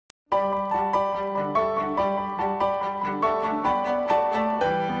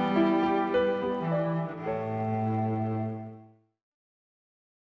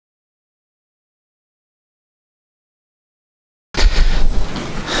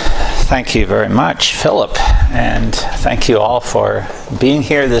Thank you very much, Philip, and thank you all for being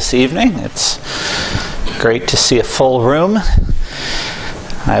here this evening. It's great to see a full room.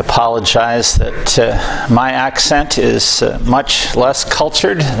 I apologize that my accent is much less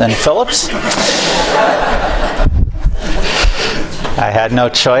cultured than Philip's. I had no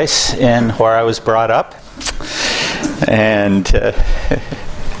choice in where I was brought up, and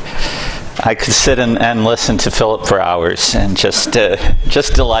I could sit and listen to Philip for hours and just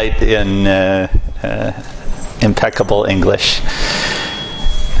delight in impeccable English.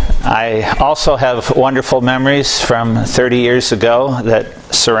 I also have wonderful memories from 30 years ago that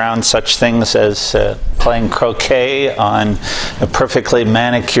surround such things as playing croquet on a perfectly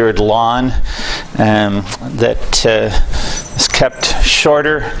manicured lawn that is kept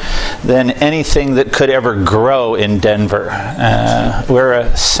shorter than anything that could ever grow in Denver. We're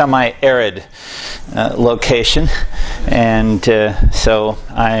a semi-arid location, and so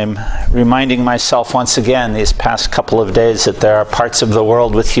I'm reminding myself once again these past couple of days that there are parts of the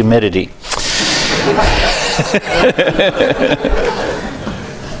world with humidity.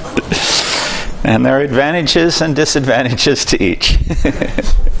 And there are advantages and disadvantages to each.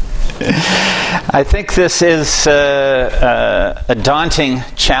 I think this is a daunting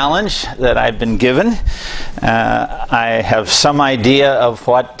challenge that I've been given. I have some idea of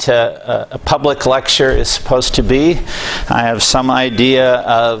what a public lecture is supposed to be. I have some idea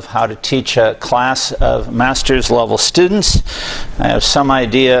of how to teach a class of master's level students. I have some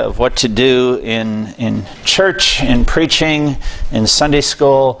idea of what to do in church, in preaching, in Sunday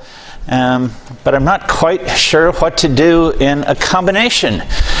school. But I'm not quite sure what to do in a combination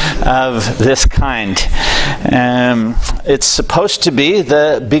of this kind. It's supposed to be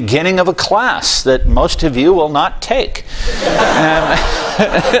the beginning of a class that most of you will not take.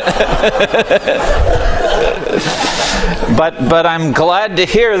 But I'm glad to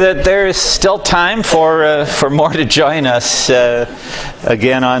hear that there is still time for more to join us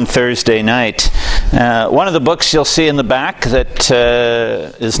again on Thursday night. One of the books you'll see in the back that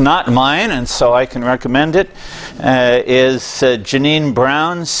is not mine, and so I can recommend it, is Janine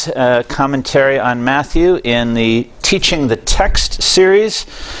Brown's commentary on Matthew in the Teaching the Text series.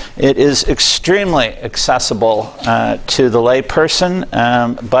 It is extremely accessible to the layperson,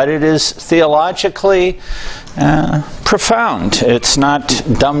 but it is theologically profound. It's not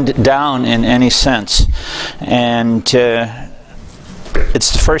dumbed down in any sense. And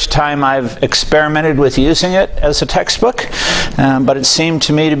it's the first time I've experimented with using it as a textbook, but it seemed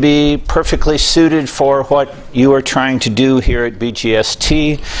to me to be perfectly suited for what you are trying to do here at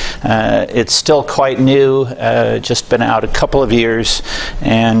BGST. It's still quite new, just been out a couple of years,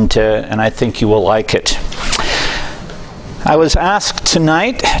 and I think you will like it. I was asked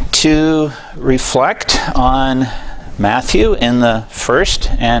tonight to reflect on Matthew in the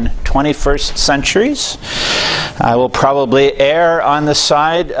 1st and 21st centuries. I will probably err on the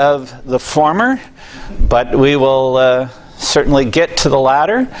side of the former, but we will certainly get to the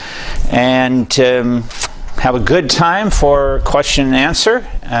latter and have a good time for question and answer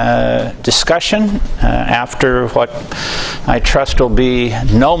discussion after what I trust will be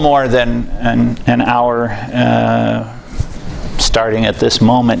no more than an hour starting at this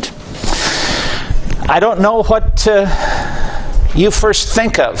moment. I don't know what you first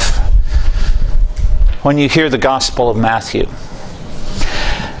think of when you hear the Gospel of Matthew.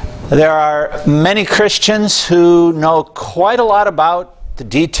 There are many Christians who know quite a lot about the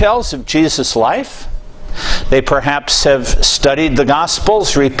details of Jesus' life. They perhaps have studied the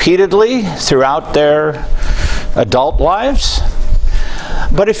Gospels repeatedly throughout their adult lives.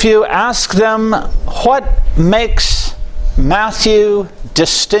 But if you ask them what makes Matthew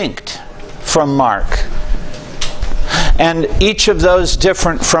distinct from Mark, and each of those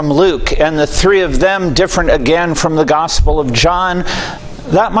different from Luke, and the three of them different again from the Gospel of John,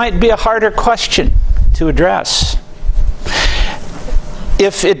 that might be a harder question to address.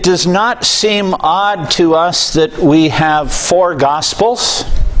 If it does not seem odd to us that we have 4 Gospels,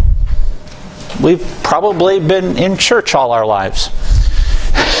 we've probably been in church all our lives.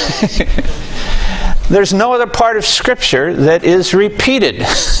 There's no other part of Scripture that is repeated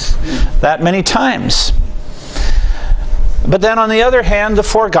that many times. But then on the other hand, the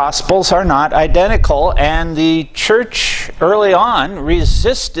 4 Gospels are not identical, and the church early on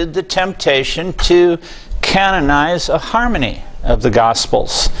resisted the temptation to canonize a harmony of the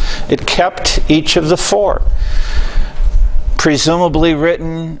Gospels. It kept each of the 4, presumably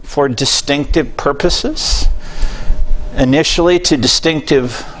written for distinctive purposes, initially to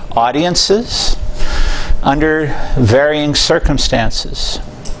distinctive audiences, under varying circumstances.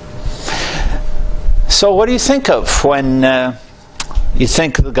 So what do you think of when you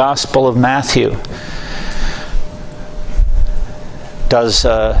think of the Gospel of Matthew? Does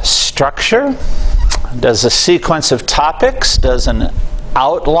a structure, does a sequence of topics, does an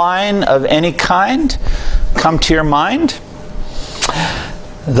outline of any kind come to your mind?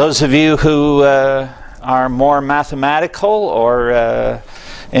 Those of you who are more mathematical or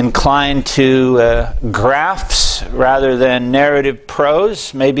inclined to graphs rather than narrative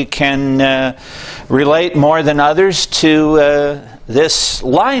prose maybe can relate more than others to this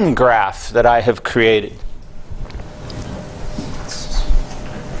line graph that I have created.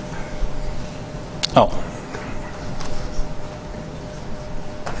 Oh,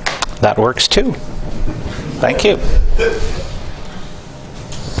 that works too. Thank you.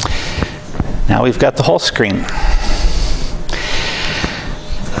 Now we've got the whole screen.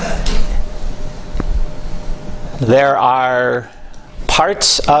 There are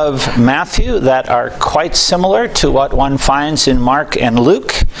parts of Matthew that are quite similar to what one finds in Mark and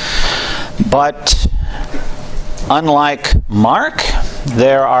Luke, but unlike Mark,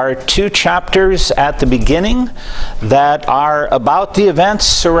 there are 2 chapters at the beginning that are about the events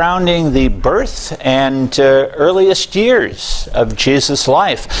surrounding the birth and earliest years of Jesus'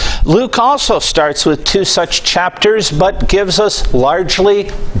 life. Luke also starts with 2 such chapters, but gives us largely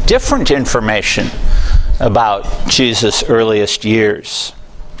different information about Jesus' earliest years.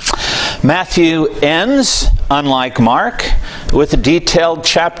 Matthew ends, unlike Mark, with a detailed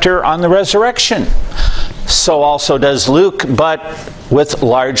chapter on the resurrection. So also does Luke, but with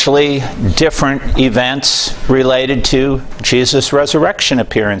largely different events related to Jesus' resurrection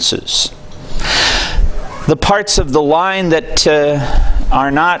appearances. The parts of the line that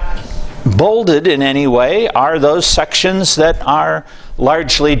are not bolded in any way are those sections that are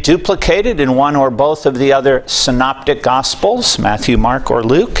largely duplicated in one or both of the other synoptic Gospels, Matthew, Mark, or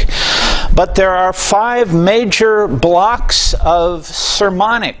Luke. But there are 5 major blocks of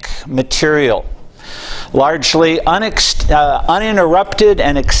sermonic material, largely uninterrupted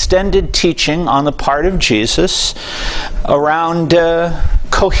and extended teaching on the part of Jesus around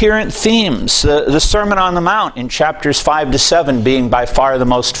coherent themes. The Sermon on the Mount in chapters 5 to 7 being by far the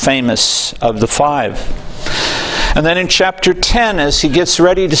most famous of the 5. And then in chapter 10, as he gets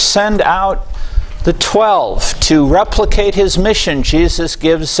ready to send out the 12 to replicate his mission, Jesus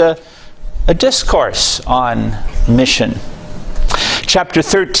gives a discourse on mission. Chapter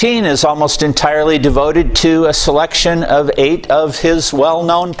 13 is almost entirely devoted to a selection of 8 of his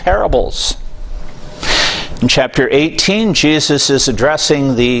well-known parables. In chapter 18, Jesus is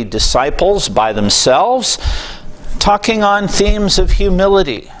addressing the disciples by themselves, talking on themes of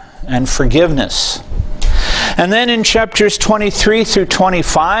humility and forgiveness. And then in chapters 23 through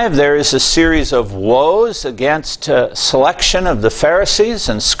 25, there is a series of woes against a selection of the Pharisees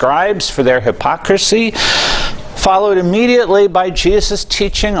and scribes for their hypocrisy, followed immediately by Jesus'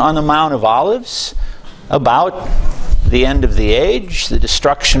 teaching on the Mount of Olives about the end of the age, the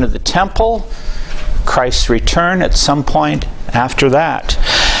destruction of the temple, Christ's return at some point after that.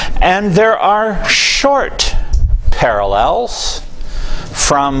 And there are short parallels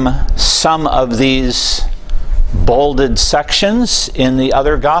from some of these bolded sections in the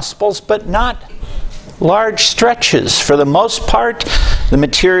other Gospels, but not large stretches. For the most part, the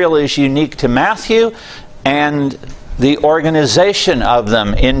material is unique to Matthew, and the organization of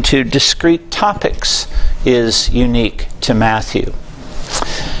them into discrete topics is unique to Matthew.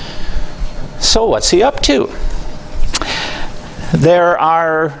 So what's he up to? There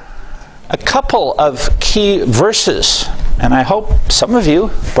are a couple of key verses, and I hope some of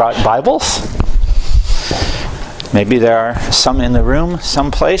you brought Bibles. Maybe there are some in the room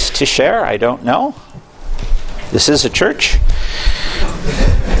someplace to share. I don't know. This is a church.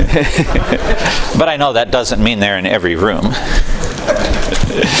 But I know that doesn't mean they're in every room.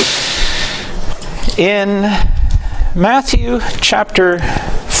 In Matthew chapter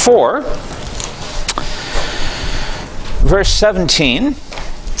 4, verse 17,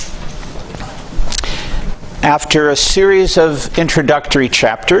 after a series of introductory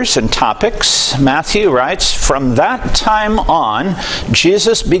chapters and topics, Matthew writes, "From that time on,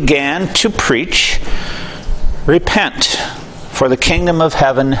 Jesus began to preach, 'Repent, for the kingdom of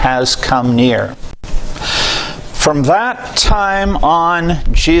heaven has come near.'" From that time on,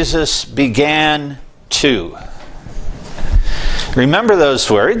 Jesus began to. Remember those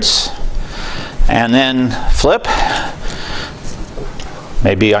words, and then flip,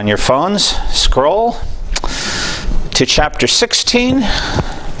 maybe on your phones, scroll to chapter 16,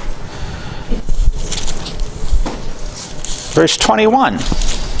 verse 21.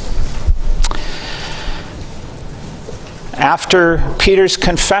 After Peter's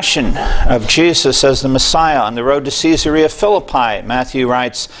confession of Jesus as the Messiah on the road to Caesarea Philippi, Matthew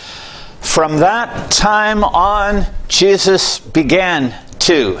writes, "From that time on, Jesus began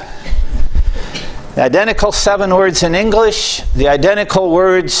to." The identical 7 words in English, the identical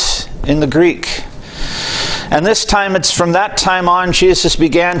words in the Greek. And this time it's from that time on Jesus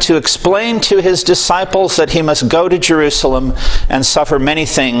began to explain to his disciples that he must go to Jerusalem and suffer many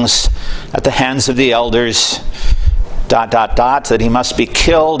things at the hands of the elders, ... that he must be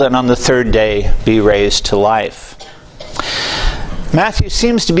killed and on the 3rd day be raised to life. Matthew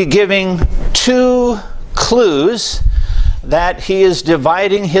seems to be giving 2 clues that he is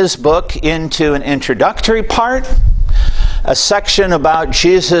dividing his book into an introductory part, a section about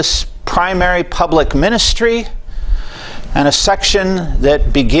Jesus' primary public ministry, and a section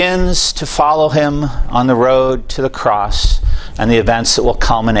that begins to follow him on the road to the cross and the events that will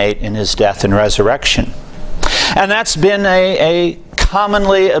culminate in his death and resurrection. And that's been a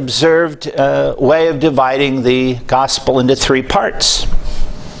commonly observed way of dividing the gospel into 3 parts.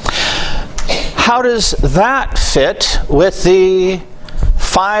 How does that fit with the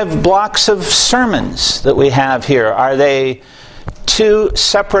 5 blocks of sermons that we have here? Are they 2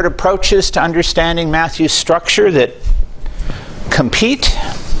 separate approaches to understanding Matthew's structure that compete?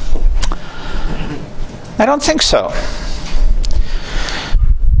 I don't think so.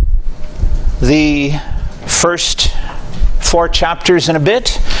 The first 4 chapters and a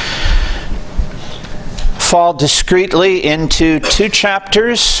bit fall discretely into 2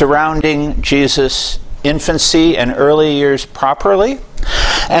 chapters surrounding Jesus' infancy and early years properly,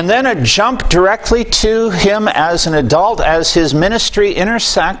 and then a jump directly to him as an adult as his ministry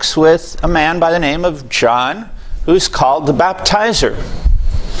intersects with a man by the name of John, who's called the Baptizer,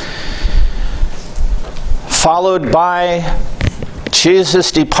 followed by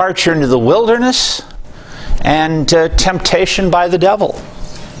Jesus' departure into the wilderness and temptation by the devil.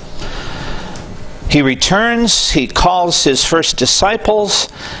 He returns, he calls his first disciples,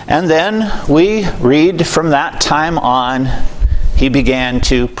 and then we read from that time on, he began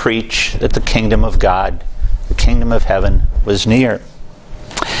to preach that the kingdom of God, the kingdom of heaven, was near.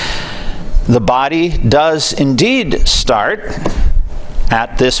 The body does indeed start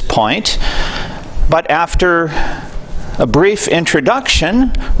at this point, but after a brief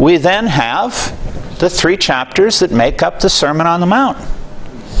introduction, we then have the 3 chapters that make up the Sermon on the Mount.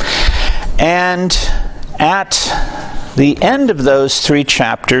 And at the end of those 3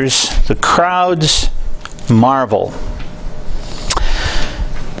 chapters, the crowds marvel.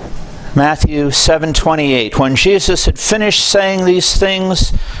 Matthew 7:28, when Jesus had finished saying these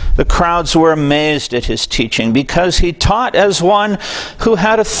things, the crowds were amazed at his teaching, because he taught as one who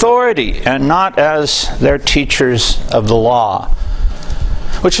had authority and not as their teachers of the law.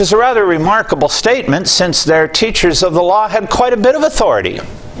 Which is a rather remarkable statement, since their teachers of the law had quite a bit of authority.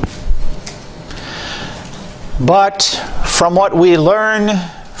 But from what we learn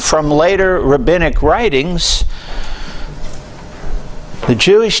from later rabbinic writings, the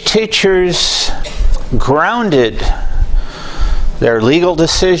Jewish teachers grounded their legal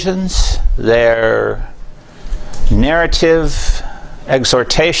decisions, their narrative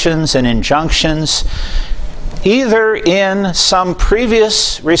exhortations and injunctions, either in some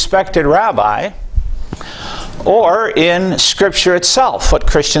previous respected rabbi or in Scripture itself, what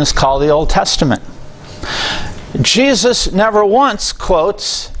Christians call the Old Testament. Jesus never once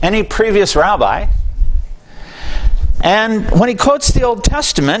quotes any previous rabbi, and when he quotes the Old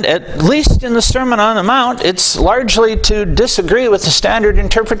Testament, at least in the Sermon on the Mount, it's largely to disagree with the standard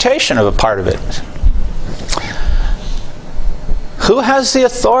interpretation of a part of it. Who has the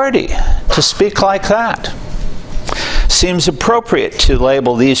authority to speak like that? Seems appropriate to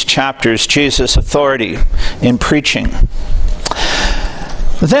label these chapters Jesus' authority in preaching.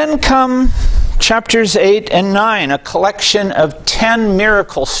 Then come chapters 8 and 9, a collection of 10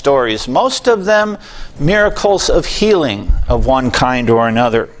 miracle stories, most of them miracles of healing of one kind or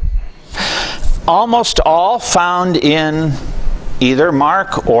another. Almost all found in either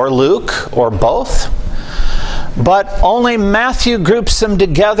Mark or Luke or both, but only Matthew groups them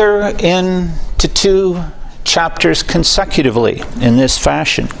together into 2 chapters consecutively in this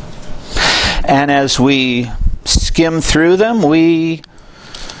fashion. And as we skim through them, we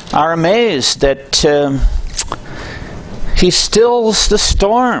are amazed that he stills the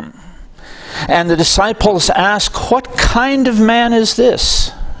storm. And the disciples ask, what kind of man is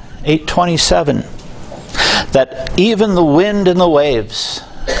this? 8:27. That even the wind and the waves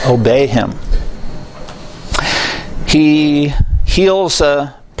obey him. He heals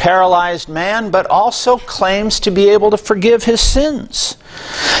a paralyzed man, but also claims to be able to forgive his sins.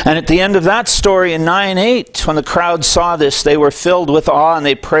 And at the end of that story in 9:8, when the crowd saw this, they were filled with awe and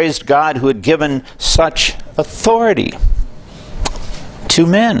they praised God who had given such authority to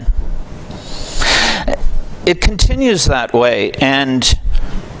men. It continues that way, and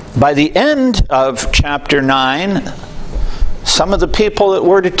by the end of chapter 9, some of the people that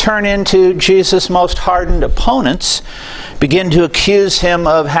were to turn into Jesus' most hardened opponents begin to accuse him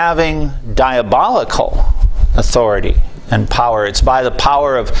of having diabolical authority and power. It's by the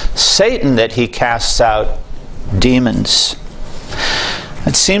power of Satan that he casts out demons.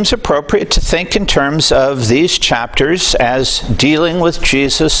 It seems appropriate to think in terms of these chapters as dealing with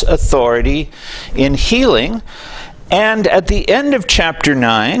Jesus' authority in healing. And at the end of chapter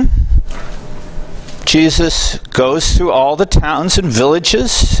 9, Jesus goes through all the towns and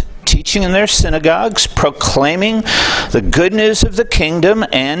villages, teaching in their synagogues, proclaiming the good news of the kingdom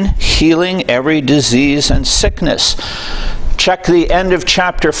and healing every disease and sickness. Check the end of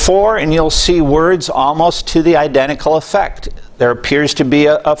chapter 4 and you'll see words almost to the identical effect. There appears to be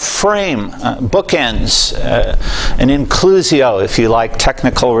a frame, bookends, an inclusio, if you like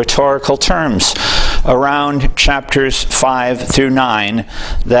technical rhetorical terms, around chapters 5 through 9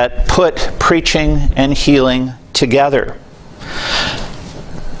 that put preaching and healing together.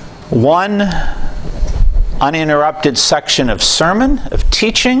 One uninterrupted section of sermon, of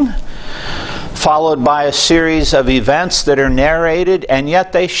teaching, followed by a series of events that are narrated, and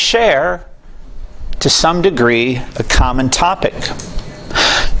yet they share, to some degree, a common topic.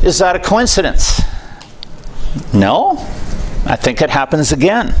 Is that a coincidence? No. I think it happens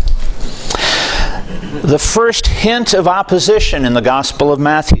again. The first hint of opposition in the Gospel of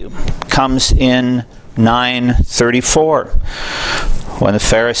Matthew comes in 9:34, when the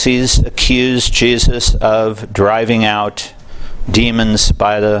Pharisees accuse Jesus of driving out demons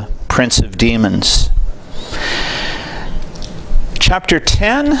by the prince of demons. Chapter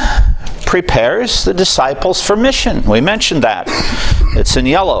 10 prepares the disciples for mission. We mentioned that. It's in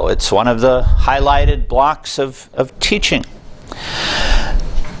yellow. It's one of the highlighted blocks of teaching.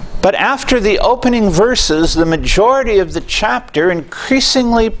 But after the opening verses, the majority of the chapter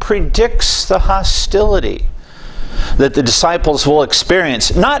increasingly predicts the hostility that the disciples will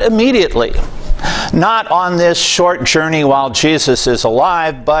experience. Not immediately, not on this short journey while Jesus is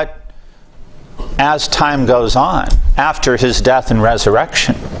alive, but as time goes on, after his death and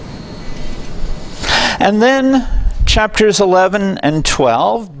resurrection. And then chapters 11 and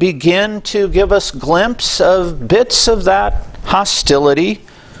 12 begin to give us glimpses of bits of that hostility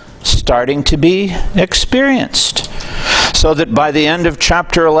starting to be experienced. So that by the end of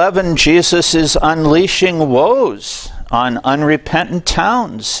chapter 11, Jesus is unleashing woes on unrepentant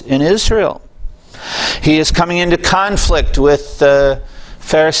towns in Israel. He is coming into conflict with the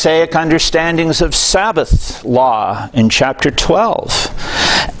Pharisaic understandings of Sabbath law in chapter 12.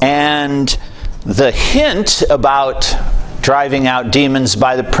 And the hint about driving out demons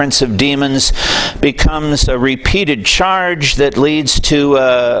by the prince of demons becomes a repeated charge that leads to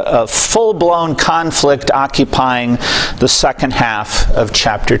a full-blown conflict occupying the second half of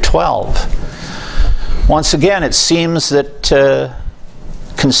chapter 12. Once again, it seems that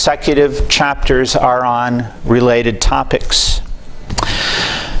consecutive chapters are on related topics.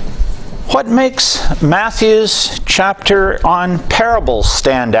 What makes Matthew's chapter on parables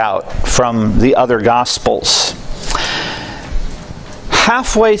stand out from the other Gospels?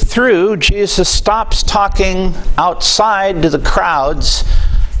 Halfway through, Jesus stops talking outside to the crowds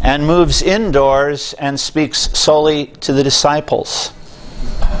and moves indoors and speaks solely to the disciples.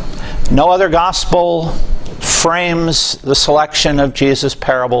 No other gospel frames the selection of Jesus'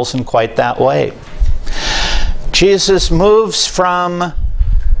 parables in quite that way. Jesus moves from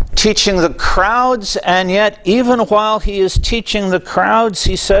teaching the crowds, and yet even while he is teaching the crowds,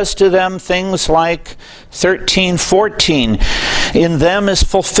 he says to them things like 13:14, "In them is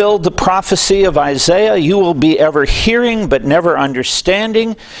fulfilled the prophecy of Isaiah, you will be ever hearing but never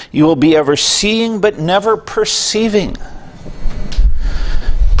understanding, you will be ever seeing but never perceiving."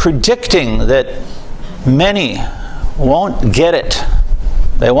 Predicting that many won't get it,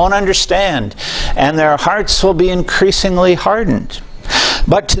 they won't understand, and their hearts will be increasingly hardened.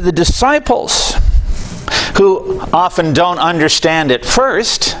 But to the disciples, who often don't understand at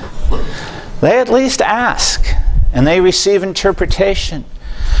first, they at least ask, and they receive interpretation,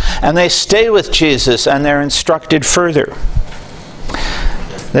 and they stay with Jesus, and they're instructed further.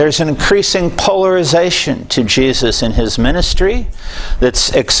 There's an increasing polarization to Jesus in his ministry that's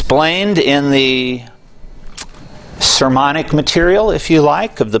explained in the sermonic material, if you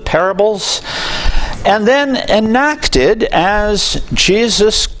like, of the parables. and then enacted as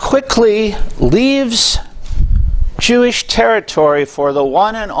Jesus quickly leaves Jewish territory for the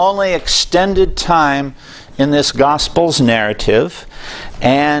one and only extended time in this Gospel's narrative,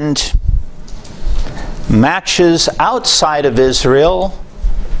 and matches outside of Israel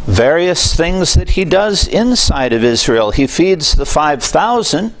various things that he does inside of Israel. He feeds the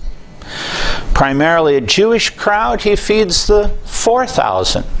 5,000, primarily a Jewish crowd. He feeds the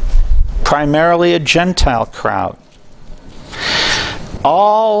 4,000, primarily a Gentile crowd.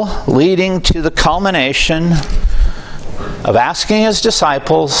 All leading to the culmination of asking his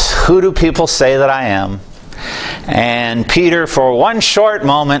disciples, "Who do people say that I am?" And Peter, for one short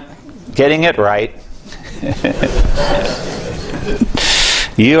moment, getting it right.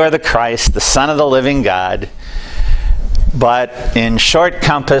 "You are the Christ, the Son of the living God." But in short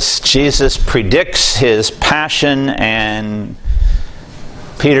compass, Jesus predicts his passion, and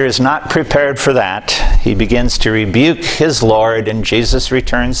Peter is not prepared for that. He begins to rebuke his Lord, and Jesus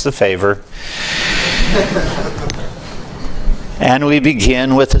returns the favor. And we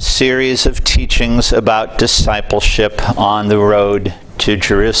begin with a series of teachings about discipleship on the road to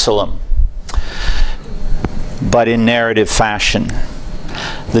Jerusalem, but in narrative fashion.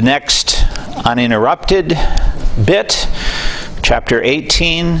 The next uninterrupted bit, chapter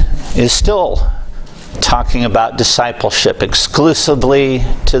 18, is still talking about discipleship exclusively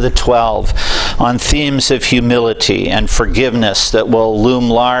to the 12 on themes of humility and forgiveness that will loom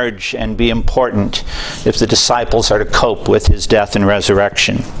large and be important if the disciples are to cope with his death and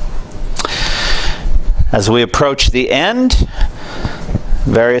resurrection. As we approach the end,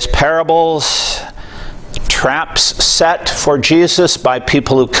 various parables, traps set for Jesus by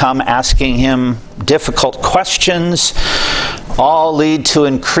people who come asking him difficult questions, all lead to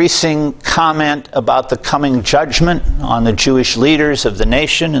increasing comment about the coming judgment on the Jewish leaders of the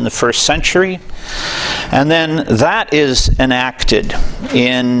nation in the first century. And then that is enacted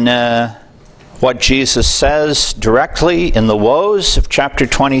in what Jesus says directly in the woes of chapter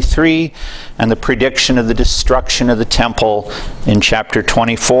 23 and the prediction of the destruction of the temple in chapter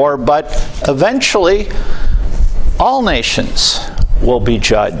 24. But eventually, all nations will be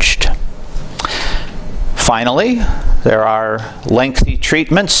judged. Finally, there are lengthy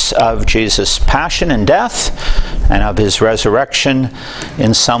treatments of Jesus' passion and death and of his resurrection,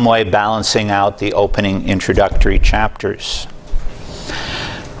 in some way balancing out the opening introductory chapters.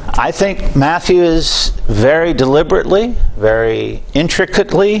 I think Matthew is very deliberately, very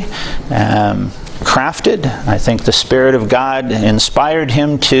intricately crafted. I think the Spirit of God inspired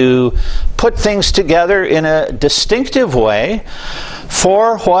him to put things together in a distinctive way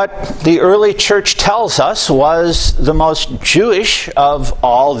for what the early church tells us was the most Jewish of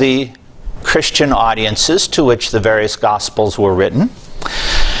all the Christian audiences to which the various Gospels were written.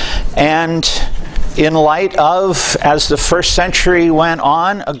 And in light of, as the first century went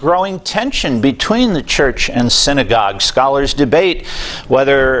on, a growing tension between the church and synagogue. Scholars debate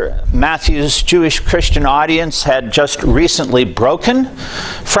whether Matthew's Jewish Christian audience had just recently broken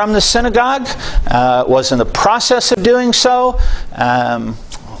from the synagogue, was in the process of doing so,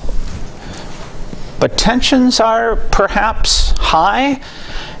 but tensions are perhaps high,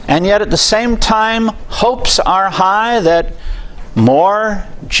 and yet at the same time, hopes are high that more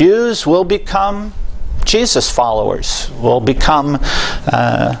Jews will become Jesus followers, will become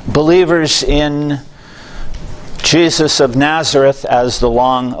believers in Jesus of Nazareth as the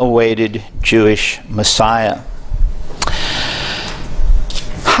long-awaited Jewish Messiah.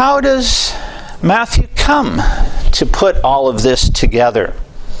 How does Matthew come to put all of this together?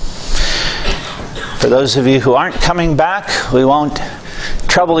 For those of you who aren't coming back, we won't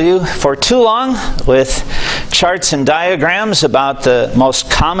trouble you for too long with charts and diagrams about the most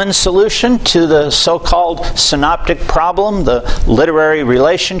common solution to the so-called synoptic problem, the literary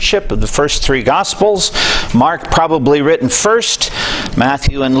relationship of the first three Gospels. Mark probably written first,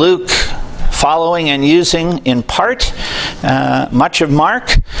 Matthew and Luke following and using in part much of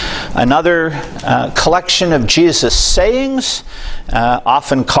Mark. Another collection of Jesus' sayings,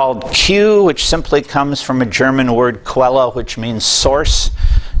 often called Q, which simply comes from a German word Quelle, which means source.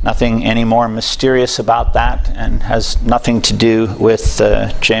 Nothing any more mysterious about that, and has nothing to do with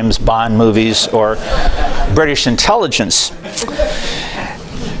James Bond movies or British intelligence.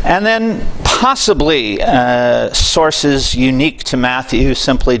 And then possibly sources unique to Matthew,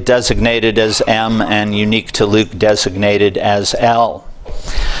 simply designated as M, and unique to Luke, designated as L.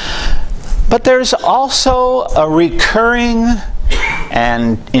 But there's also a recurring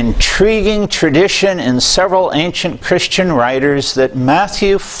and intriguing tradition in several ancient Christian writers that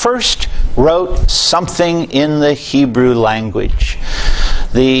Matthew first wrote something in the Hebrew language.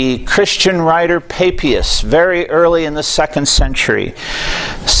 The Christian writer Papias, very early in the 2nd century,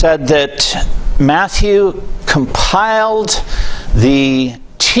 said that Matthew compiled the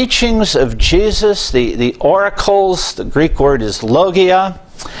teachings of Jesus, the oracles, the Greek word is logia,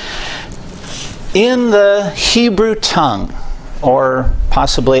 in the Hebrew tongue, or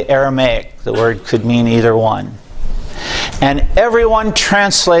possibly Aramaic. The word could mean either one. And everyone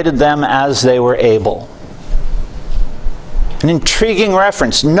translated them as they were able. An intriguing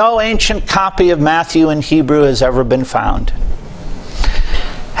reference. No ancient copy of Matthew in Hebrew has ever been found.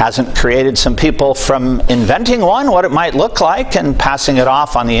 Hasn't created some people from inventing one, what it might look like, and passing it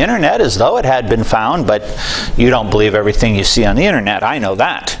off on the internet as though it had been found, but you don't believe everything you see on the internet. I know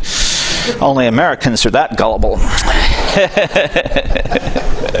that. Only Americans are that gullible.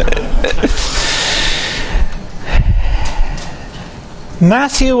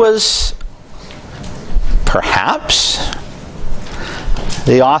 Matthew was perhaps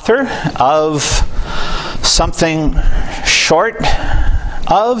the author of something short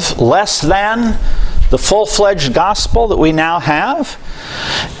of, less than, the full-fledged gospel that we now have,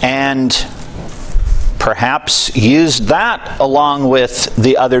 and perhaps used that along with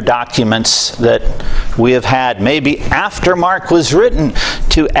the other documents that we have had, maybe after Mark was written,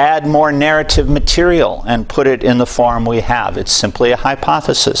 to add more narrative material and put it in the form we have. It's simply a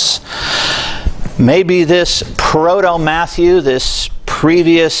hypothesis. Maybe this proto-Matthew, this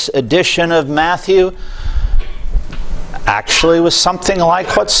previous edition of Matthew, actually was something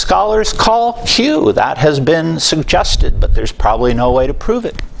like what scholars call Q. That has been suggested, but there's probably no way to prove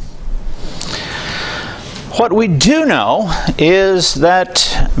it. What we do know is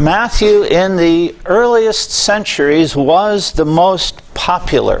that Matthew in the earliest centuries was the most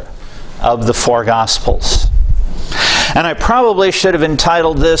popular of the 4 Gospels. And I probably should have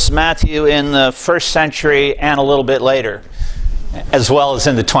entitled this Matthew in the 1st century and a little bit later, as well as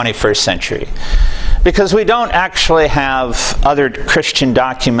in the 21st century. Because we don't actually have other Christian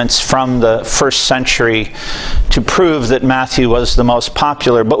documents from the 1st century to prove that Matthew was the most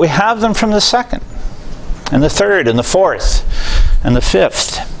popular, but we have them from the 2nd. And the 3rd, and the 4th, and the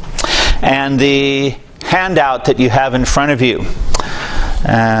 5th. And the handout that you have in front of you,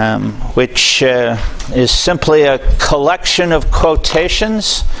 which is simply a collection of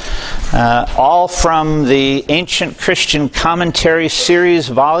quotations, all from the Ancient Christian Commentary series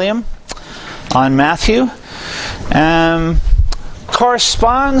volume on Matthew,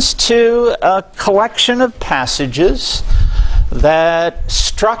 corresponds to a collection of passages that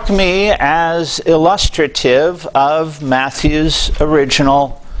struck me as illustrative of Matthew's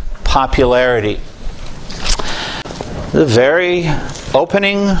original popularity. The very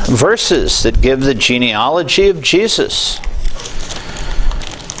opening verses that give the genealogy of Jesus.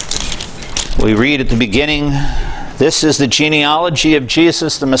 We read at the beginning, "This is the genealogy of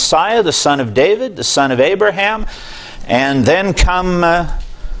Jesus the Messiah, the son of David, the son of Abraham," and then come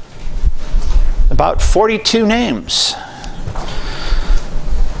about 42 names.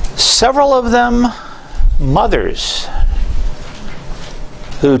 Several of them mothers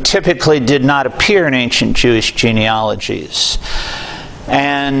who typically did not appear in ancient Jewish genealogies.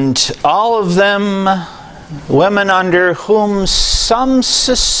 And all of them women under whom some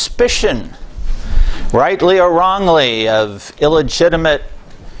suspicion, rightly or wrongly, of illegitimate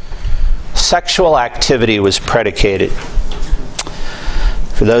sexual activity was predicated.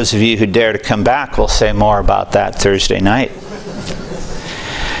 For those of you who dare to come back, we'll say more about that Thursday night.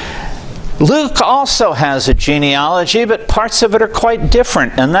 Luke also has a genealogy, but parts of it are quite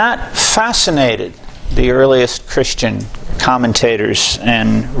different, and that fascinated the earliest Christian commentators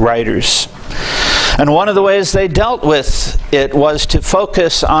and writers. And one of the ways they dealt with it was to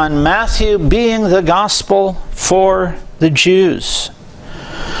focus on Matthew being the gospel for the Jews.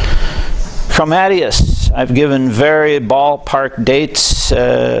 Chromatius, I've given very ballpark dates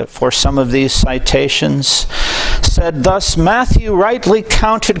for some of these citations, said, "Thus Matthew rightly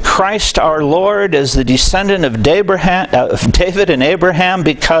counted Christ our Lord as the descendant of David and Abraham,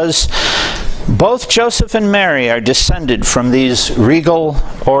 because both Joseph and Mary are descended from these regal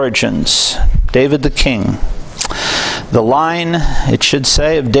origins, David the king. The line, it should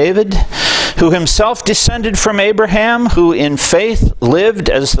say, of David, who himself descended from Abraham, who in faith lived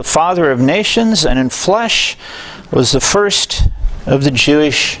as the father of nations, and in flesh was the first of the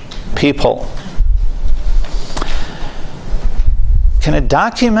Jewish people." Can a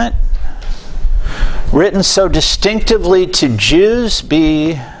document written so distinctively to Jews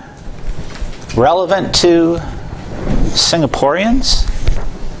be relevant to Singaporeans,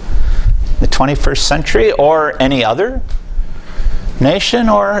 the 21st century, or any other nation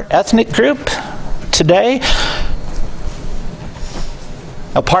or ethnic group today?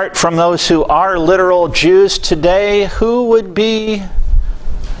 Apart from those who are literal Jews today, who would be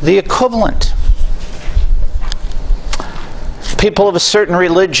the equivalent? People of a certain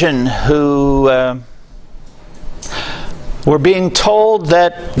religion who were being told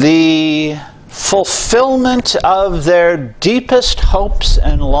that the fulfillment of their deepest hopes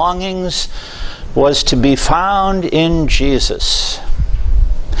and longings was to be found in Jesus.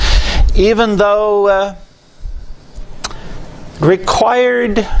 Even though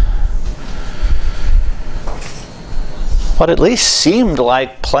required what at least seemed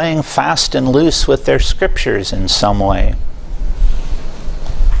like playing fast and loose with their scriptures in some way.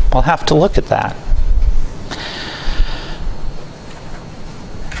 We'll have to look at that.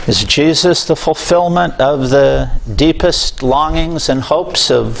 Is Jesus the fulfillment of the deepest longings and hopes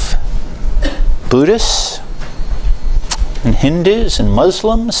of Buddhists and Hindus and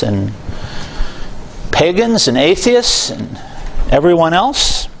Muslims and pagans and atheists and everyone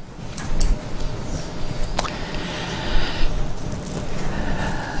else?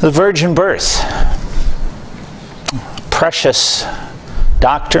 The virgin birth, precious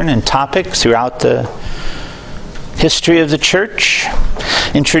doctrine and topic throughout the history of the church.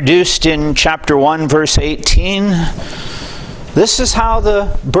 Introduced in chapter 1, verse 18. This is how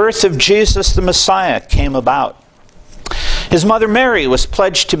the birth of Jesus the Messiah came about. His mother Mary was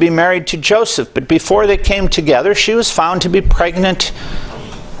pledged to be married to Joseph, but before they came together, she was found to be pregnant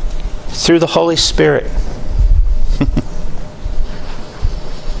through the Holy Spirit.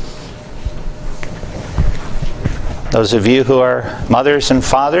 Those of you who are mothers and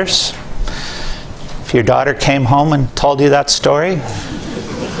fathers, if your daughter came home and told you that story,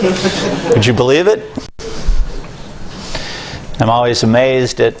 would you believe it? I'm always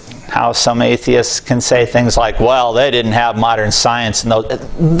amazed at how some atheists can say things like, well, they didn't have modern science. And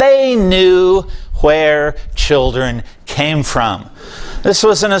they knew where children came from. This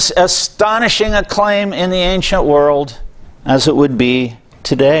was an astonishing acclaim in the ancient world, as it would be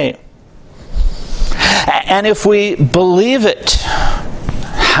today. And if we believe it,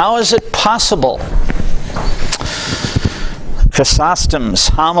 how is it possible? Chrysostom's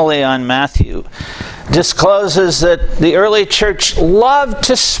homily on Matthew discloses that the early church loved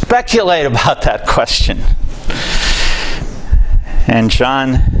to speculate about that question. And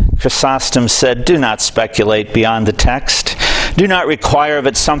John Chrysostom said, "Do not speculate beyond the text. Do not require of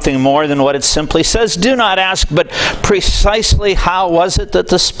it something more than what it simply says. Do not ask, but precisely how was it that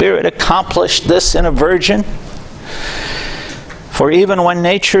the Spirit accomplished this in a virgin? For even when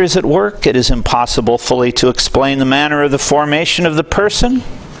nature is at work, it is impossible fully to explain the manner of the formation of the person.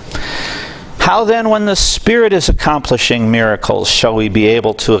 How then, when the Spirit is accomplishing miracles, shall we be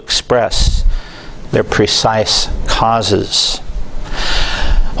able to express their precise causes?"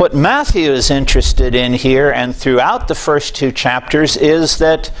 What Matthew is interested in here and throughout the first two chapters is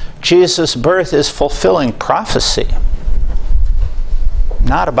that Jesus' birth is fulfilling prophecy.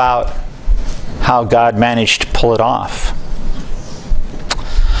 Not about how God managed to pull it off.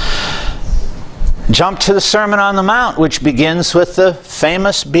 Jump to the Sermon on the Mount, which begins with the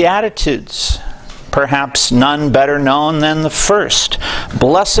famous Beatitudes. Perhaps none better known than the first.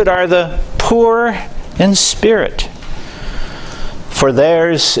 Blessed are the poor in spirit, for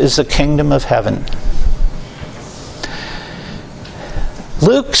theirs is the kingdom of heaven.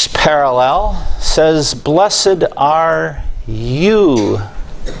 Luke's parallel says, blessed are you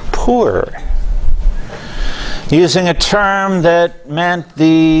poor, using a term that meant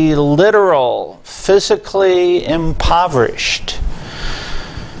the literal, physically impoverished.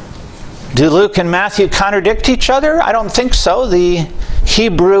 Do Luke and Matthew contradict each other? I don't think so. The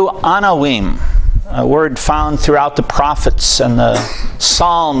Hebrew anawim, a word found throughout the prophets and the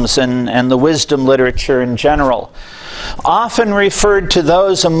Psalms and the wisdom literature in general, often referred to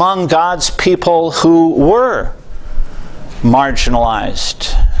those among God's people who were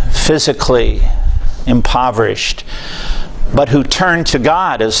marginalized, physically impoverished, but who turned to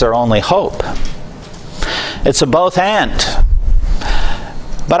God as their only hope. It's a both and.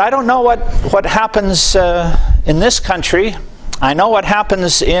 But I don't know what happens in this country. I know what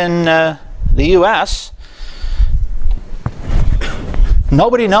happens in the U.S.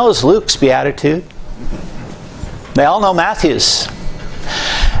 Nobody knows Luke's beatitude. They all know Matthew's.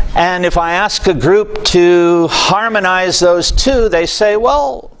 And if I ask a group to harmonize those two, they say,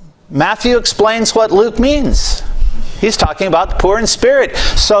 well, Matthew explains what Luke means. He's talking about the poor in spirit,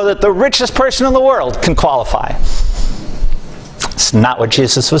 so that the richest person in the world can qualify. It's not what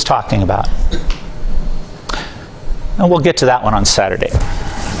Jesus was talking about. And we'll get to that one on Saturday.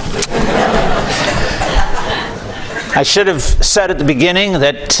 I should have said at the beginning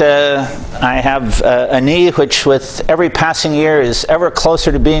that I have a knee which with every passing year is ever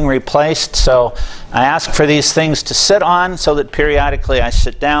closer to being replaced, so I ask for these things to sit on so that periodically I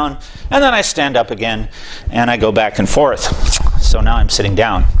sit down and then I stand up again and I go back and forth. So now I'm sitting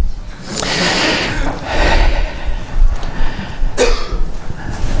down.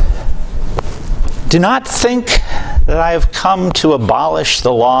 Do not think that I have come to abolish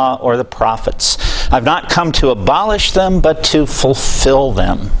the law or the prophets. I've not come to abolish them, but to fulfill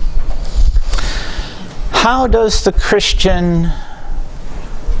them. How does the Christian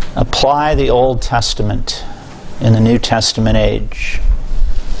apply the Old Testament in the New Testament age?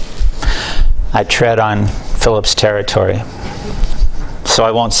 I tread on Philip's territory, so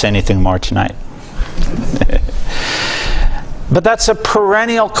I won't say anything more tonight. But that's a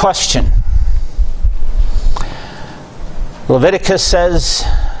perennial question. Leviticus says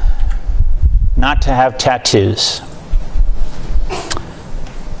not to have tattoos.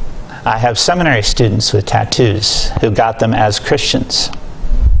 I have seminary students with tattoos who got them as Christians.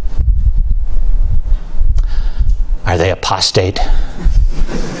 Are they apostate?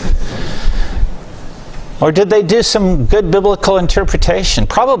 Or did they do some good biblical interpretation?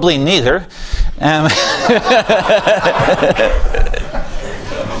 Probably neither.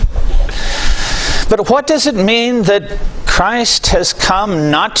 But what does it mean that Christ has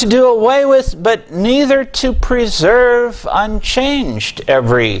come not to do away with, but neither to preserve unchanged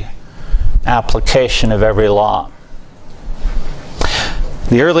every application of every law?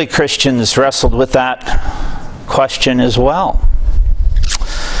 The early Christians wrestled with that question as well.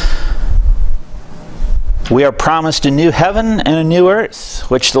 We are promised a new heaven and a new earth,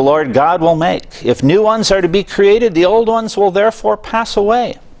 which the Lord God will make. If new ones are to be created, the old ones will therefore pass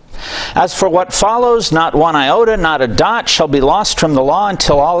away. As for what follows, not one iota, not a dot shall be lost from the law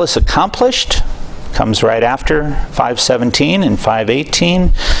until all is accomplished. Comes right after 5:17 and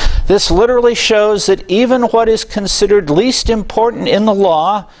 5:18. This literally shows that even what is considered least important in the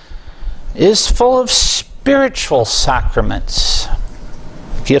law is full of spiritual sacraments,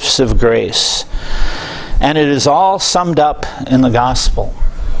 gifts of grace. And it is all summed up in the gospel.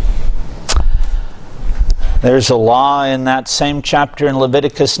 There's a law in that same chapter in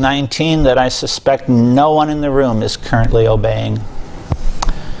Leviticus 19 that I suspect no one in the room is currently obeying.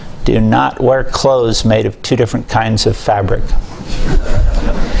 Do not wear clothes made of two different kinds of fabric.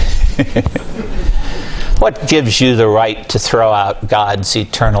 What gives you the right to throw out God's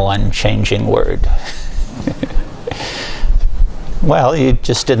eternal, unchanging word? Well, you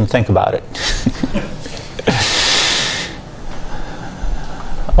just didn't think about it.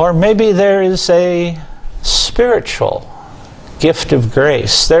 Or maybe there is a spiritual gift of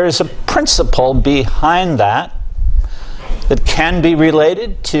grace. There is a principle behind that that can be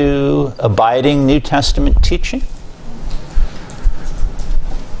related to abiding New Testament teaching.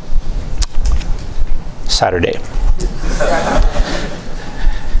 Saturday.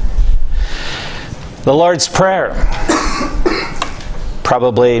 The Lord's Prayer.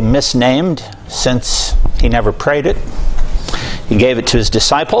 Probably misnamed since he never prayed it. He gave it to his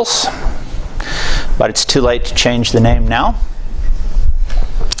disciples, but it's too late to change the name now.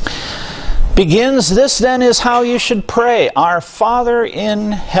 Begins, "This then is how you should pray. Our Father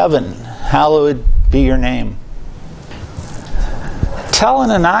in heaven, hallowed be your name." Tell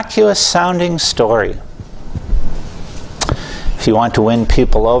an innocuous sounding story. If you want to win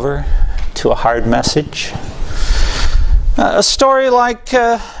people over to a hard message. A story like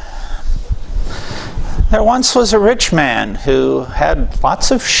there once was a rich man who had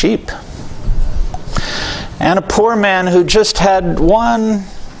lots of sheep, and a poor man who just had one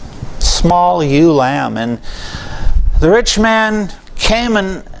small ewe lamb. And the rich man came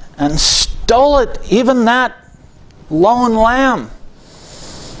and stole it, even that lone lamb.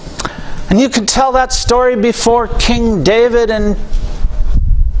 And you could tell that story before King David and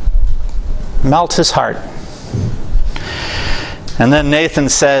melt his heart. And then Nathan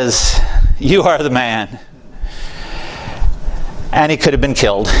says, "You are the man." And he could have been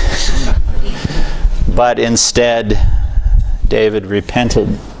killed. But instead, David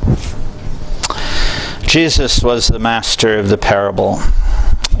repented. Jesus was the master of the parable,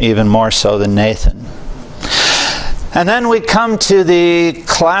 even more so than Nathan. And then we come to the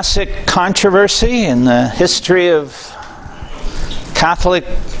classic controversy in the history of Catholic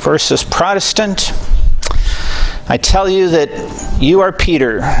versus Protestant. I tell you that you are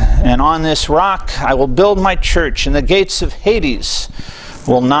Peter, and on this rock I will build my church, and the gates of Hades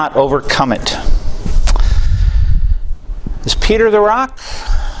will not overcome it. Is Peter the rock?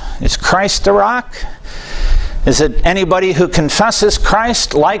 Is Christ the rock? Is it anybody who confesses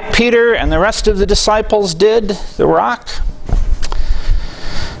Christ like Peter and the rest of the disciples did, the rock?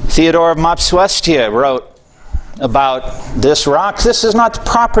 Theodore of Mopsuestia wrote about this rock. This is not the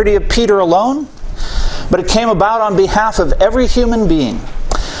property of Peter alone, but it came about on behalf of every human being.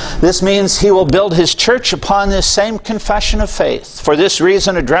 This means he will build his church upon this same confession of faith. For this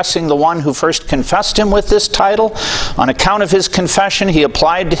reason, addressing the one who first confessed him with this title, on account of his confession, he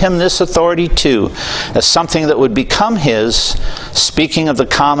applied to him this authority too, as something that would become his, speaking of the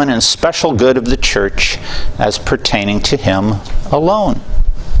common and special good of the church as pertaining to him alone.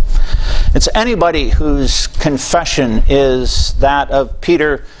 It's anybody whose confession is that of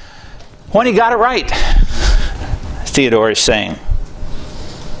Peter when he got it right, Theodore is saying.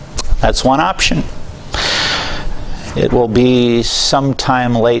 That's one option. It will be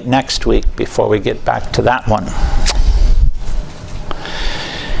sometime late next week before we get back to that one.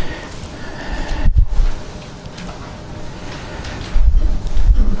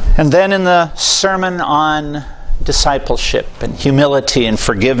 And then in the sermon on discipleship and humility and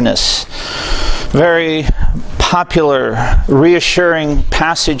forgiveness, very popular, reassuring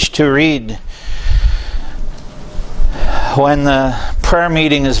passage to read when the prayer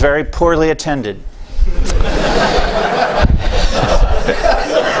meeting is very poorly attended.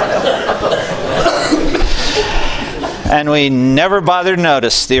 And we never bother to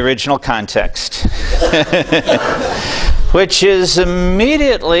notice the original context, which is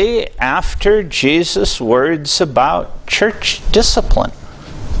immediately after Jesus' words about church discipline.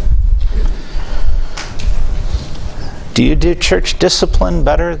 Do you do church discipline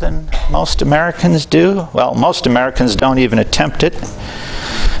better than most Americans do? Well, most Americans don't even attempt it.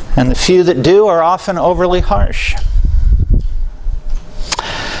 And the few that do are often overly harsh.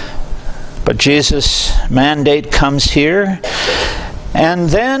 But Jesus' mandate comes here. And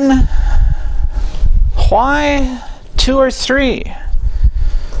then, why 2 or 3?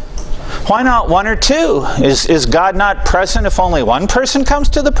 Why not 1 or 2? Is God not present if only one person comes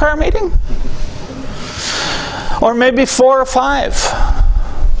to the prayer meeting? Or maybe 4 or 5. I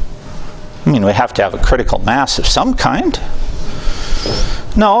mean, we have to have a critical mass of some kind.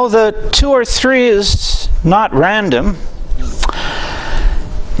 No, the 2 or 3 is not random.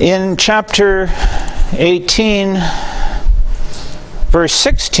 In chapter 18, verse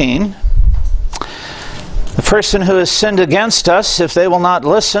 16, the person who has sinned against us, if they will not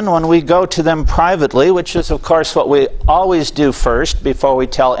listen when we go to them privately, which is, of course, what we always do first before we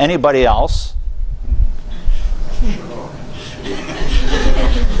tell anybody else.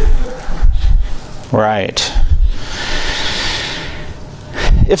 Right.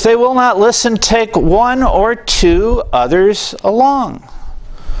 If they will not listen, take 1 or 2 others along,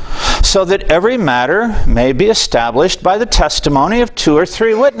 so that every matter may be established by the testimony of 2 or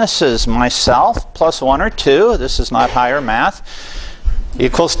 3 witnesses. Myself plus 1 or 2, this is not higher math,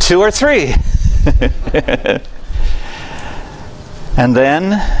 equals 2 or 3. And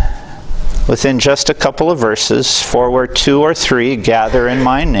then, within just a couple of verses, for where 2 or 3 gather in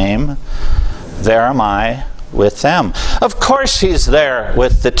my name, there am I with them. Of course he's there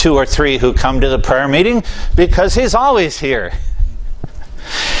with the 2 or 3 who come to the prayer meeting, because he's always here.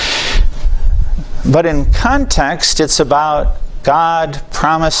 But in context, it's about God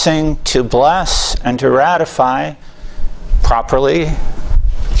promising to bless and to ratify properly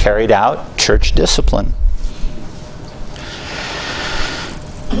carried out church discipline.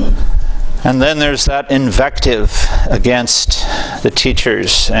 And then there's that invective against the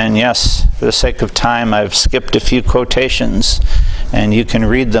teachers. And yes, for the sake of time, I've skipped a few quotations, and you can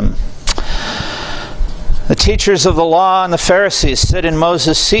read them. The teachers of the law and the Pharisees sit in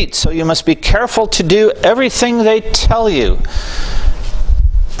Moses' seat, so you must be careful to do everything they tell you.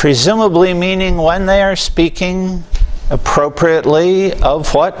 Presumably meaning when they are speaking appropriately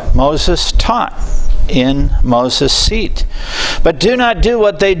of what Moses taught in Moses' seat. But do not do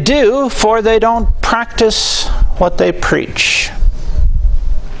what they do, for they don't practice what they preach.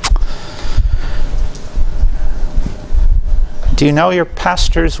 Do you know your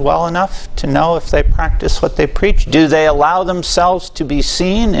pastors well enough to know if they practice what they preach? Do they allow themselves to be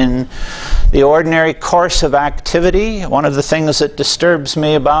seen in the ordinary course of activity? One of the things that disturbs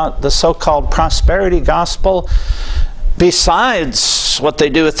me about the so-called prosperity gospel, besides what they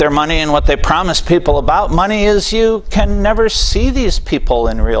do with their money and what they promise people about money, is you can never see these people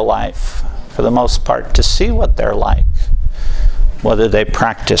in real life, for the most part, to see what they're like, whether they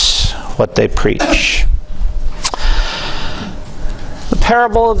practice what they preach. The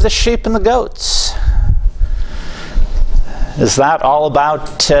parable of the sheep and the goats. Is that all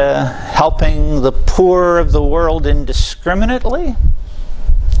about helping the poor of the world indiscriminately?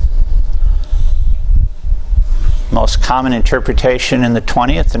 most common interpretation in the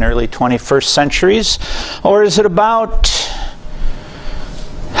 20th and early 21st centuries? Or is it about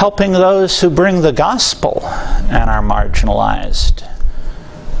helping those who bring the gospel and are marginalized,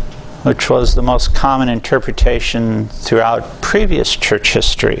 which was the most common interpretation throughout previous church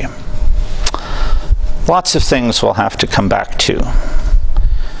history? Lots of things we'll have to come back to.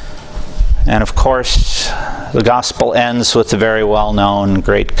 And of course, the gospel ends with the very well-known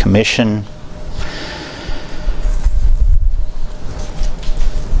Great Commission.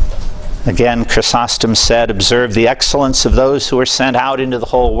 Again, Chrysostom said, "Observe the excellence of those who were sent out into the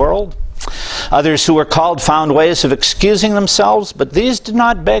whole world. Others who were called found ways of excusing themselves, but these did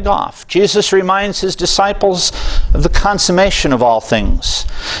not beg off." Jesus reminds his disciples of the consummation of all things.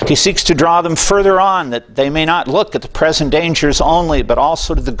 He seeks to draw them further on, that they may not look at the present dangers only, but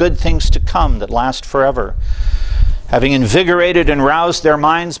also to the good things to come that last forever. Having invigorated and roused their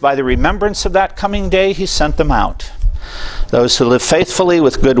minds by the remembrance of that coming day, he sent them out. Those who live faithfully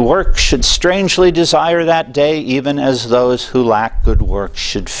with good works should strangely desire that day, even as those who lack good works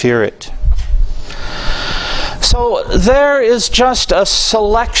should fear it. So there is just a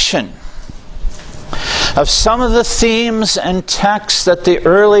selection of some of the themes and texts that the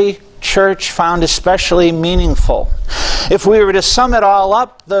early church found especially meaningful. If we were to sum it all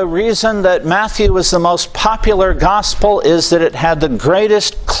up, the reason that Matthew was the most popular gospel is that it had the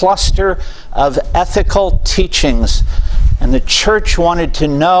greatest cluster of ethical teachings, and the church wanted to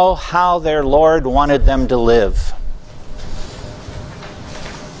know how their Lord wanted them to live.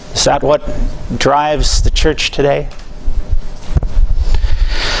 Is that what drives the church today?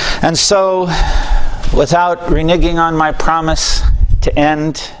 And so, without reneging on my promise to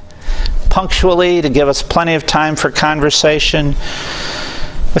end punctually, to give us plenty of time for conversation,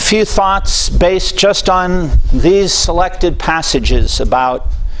 a few thoughts based just on these selected passages about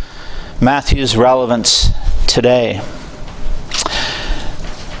Matthew's relevance today.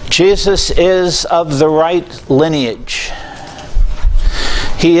 Jesus is of the right lineage.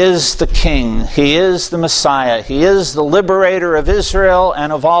 He is the King. He is the Messiah. He is the liberator of Israel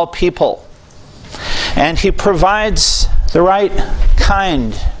and of all people. And he provides the right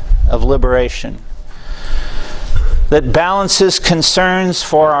kind of liberation that balances concerns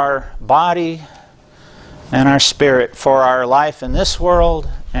for our body and our spirit, for our life in this world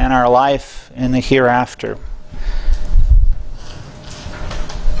and our life in the hereafter.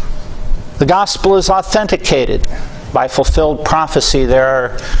 The gospel is authenticated by fulfilled prophecy. There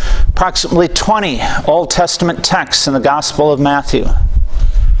are approximately 20 Old Testament texts in the Gospel of Matthew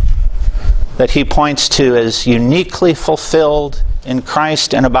that he points to as uniquely fulfilled in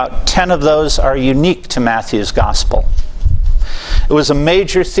Christ, and about 10 of those are unique to Matthew's Gospel. It was a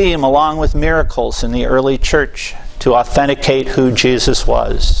major theme, along with miracles, in the early church to authenticate who Jesus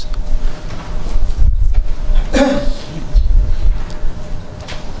was.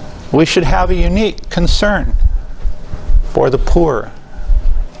 We should have a unique concern for the poor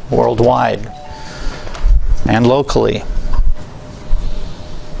worldwide and locally.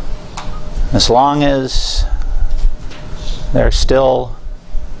 As long as there are still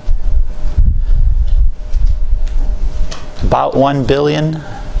about 1 billion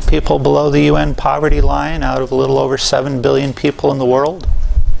people below the UN poverty line out of a little over 7 billion people in the world.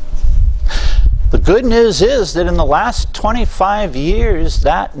 The good news is that in the last 25 years,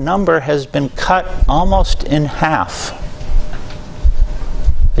 that number has been cut almost in half,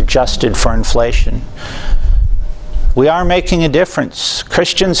 adjusted for inflation. We are making a difference.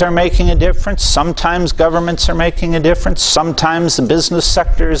 Christians are making a difference. Sometimes governments are making a difference. Sometimes the business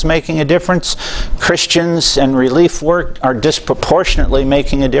sector is making a difference. Christians and relief work are disproportionately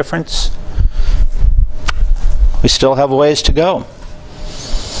making a difference. We still have a ways to go.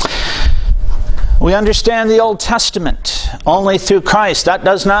 We understand the Old Testament only through Christ. That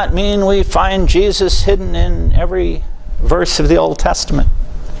does not mean we find Jesus hidden in every verse of the Old Testament.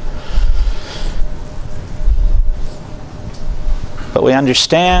 But we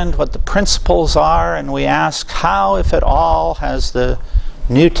understand what the principles are, and we ask, how, if at all, has the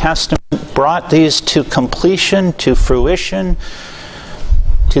New Testament brought these to completion, to fruition,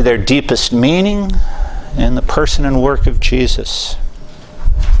 to their deepest meaning in the person and work of Jesus?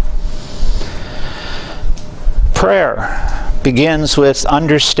 Prayer begins with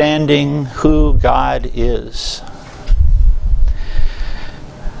understanding who God is.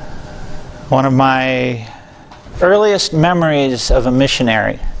 One of my earliest memories of a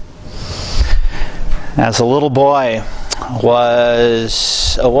missionary as a little boy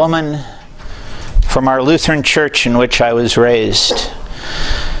was a woman from our Lutheran church in which I was raised,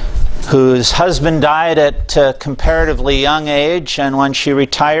 whose husband died at a comparatively young age, and when she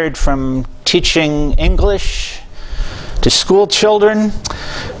retired from teaching English to school children.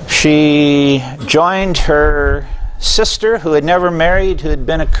 She joined her sister, who had never married, who had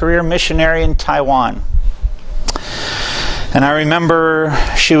been a career missionary in Taiwan. And I remember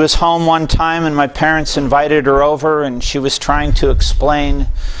she was home one time and my parents invited her over, and she was trying to explain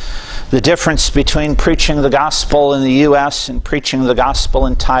the difference between preaching the gospel in the U.S. and preaching the gospel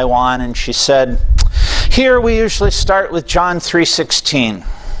in Taiwan. And she said, "Here we usually start with John 3:16.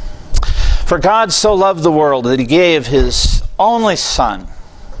 For God so loved the world that he gave his only Son,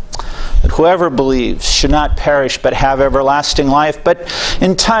 that whoever believes should not perish but have everlasting life." But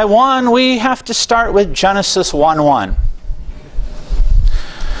in Taiwan, we have to start with Genesis 1:1.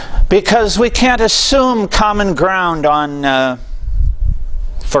 Because we can't assume common ground on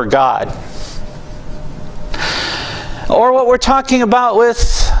for God. Or what we're talking about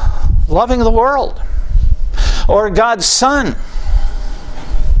with loving the world. Or God's Son.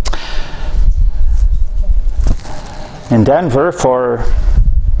 In Denver, for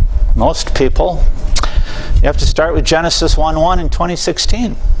most people, you have to start with Genesis 1:1 in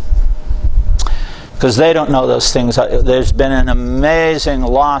 2016. Because they don't know those things. There's been an amazing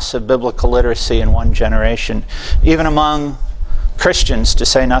loss of biblical literacy in one generation, even among Christians, to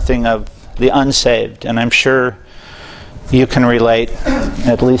say nothing of the unsaved. And I'm sure you can relate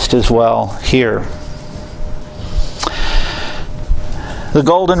at least as well here. The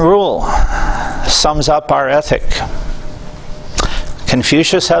Golden Rule sums up our ethic.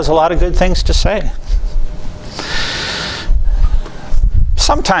 Confucius has a lot of good things to say.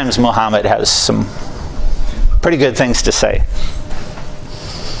 Sometimes Muhammad has some pretty good things to say.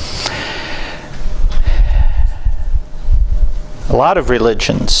 A lot of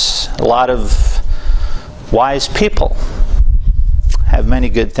religions, a lot of wise people have many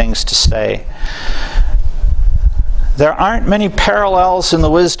good things to say. There aren't many parallels in the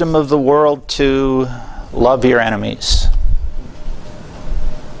wisdom of the world to love your enemies.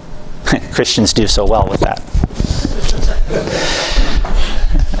 Christians do so well with that.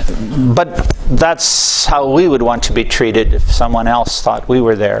 But that's how we would want to be treated if someone else thought we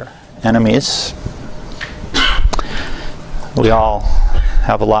were their enemies. We all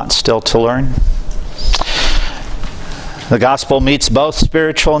have a lot still to learn. The gospel meets both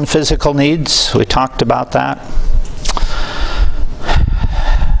spiritual and physical needs. We talked about that.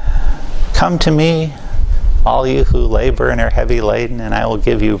 Come to me, all you who labor and are heavy laden, and I will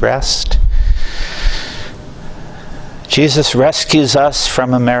give you rest. Jesus rescues us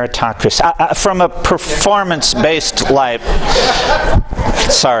from a meritocracy, from a performance-based life.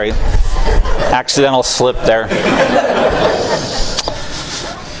 Sorry, accidental slip there.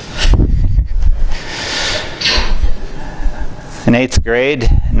 In 8th grade,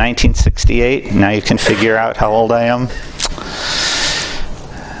 1968, now you can figure out how old I am.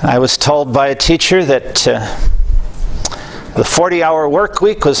 I was told by a teacher that the 40-hour work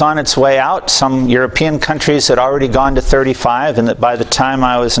week was on its way out. Some European countries had already gone to 35, and that by the time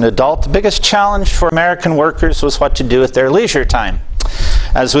I was an adult, the biggest challenge for American workers was what to do with their leisure time,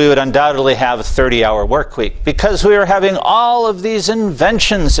 as we would undoubtedly have a 30-hour work week, because we were having all of these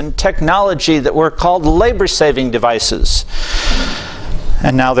inventions and technology that were called labor-saving devices.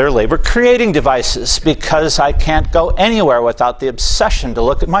 And now they're labor-creating devices, because I can't go anywhere without the obsession to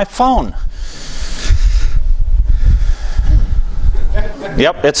look at my phone.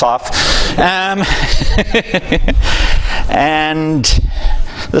 Yep, it's off. And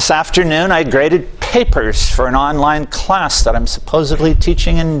this afternoon I graded papers for an online class that I'm supposedly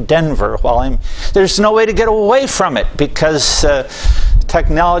teaching in Denver while there's no way to get away from it, because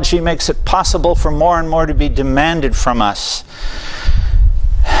technology makes it possible for more and more to be demanded from us.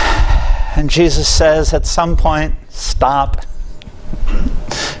 And Jesus says at some point, stop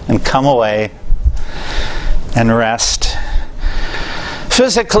and come away and rest.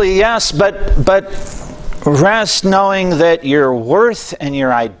 Physically, yes, but rest knowing that your worth and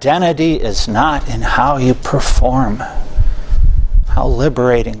your identity is not in how you perform. How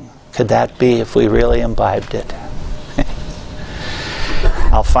liberating could that be if we really imbibed it?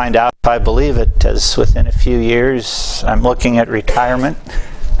 I'll find out if I believe it, as within a few years I'm looking at retirement.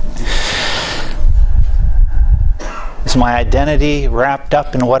 Is my identity wrapped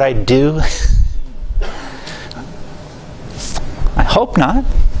up in what I do? I hope not.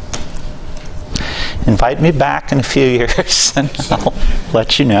 Invite me back in a few years and I'll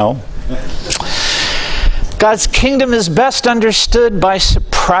let you know. God's kingdom is best understood by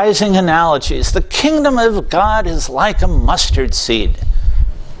surprising analogies. The kingdom of God is like a mustard seed.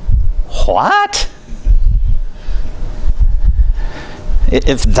 What?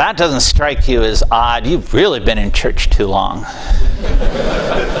 If that doesn't strike you as odd, you've really been in church too long.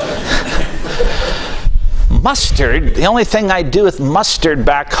 Mustard? The only thing I do with mustard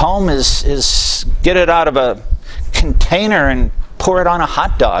back home is get it out of a container and pour it on a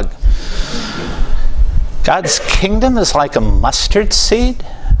hot dog. God's kingdom is like a mustard seed.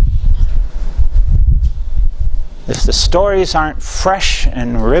 If the stories aren't fresh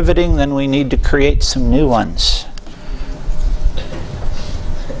and riveting, then we need to create some new ones.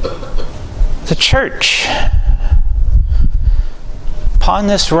 The church. Upon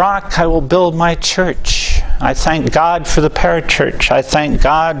this rock I will build my church. I thank God for the parachurch. I thank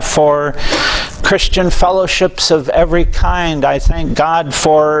God for Christian fellowships of every kind. I thank God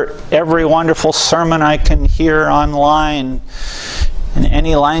for every wonderful sermon I can hear online in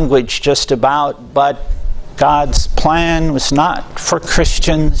any language just about. But God's plan was not for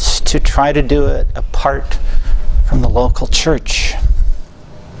Christians to try to do it apart from the local church.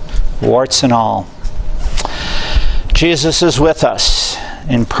 Warts and all. Jesus is with us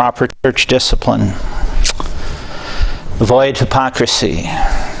in proper church discipline. Avoid hypocrisy,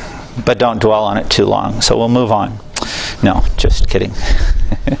 but don't dwell on it too long. So we'll move on. No, just kidding.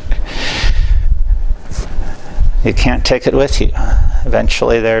 You can't take it with you.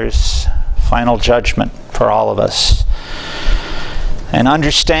 Eventually there's final judgment for all of us. And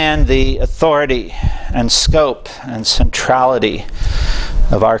understand the authority and scope and centrality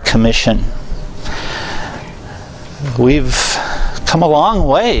of our commission. We've come a long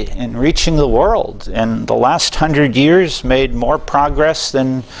way in reaching the world, and the last 100 years made more progress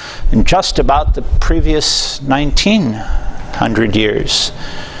than in just about the previous 1900 years.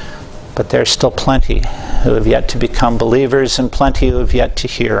 But there's still plenty who have yet to become believers and plenty who have yet to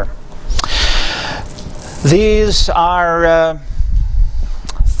hear. These are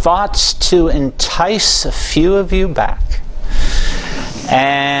thoughts to entice a few of you back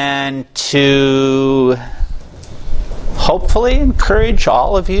and to hopefully encourage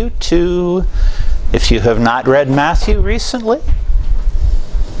all of you to, if you have not read Matthew recently,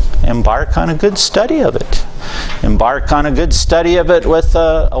 embark on a good study of it. Embark on a good study of it with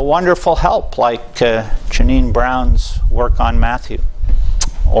a wonderful help like Janine Brown's work on Matthew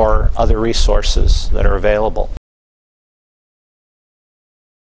or other resources that are available.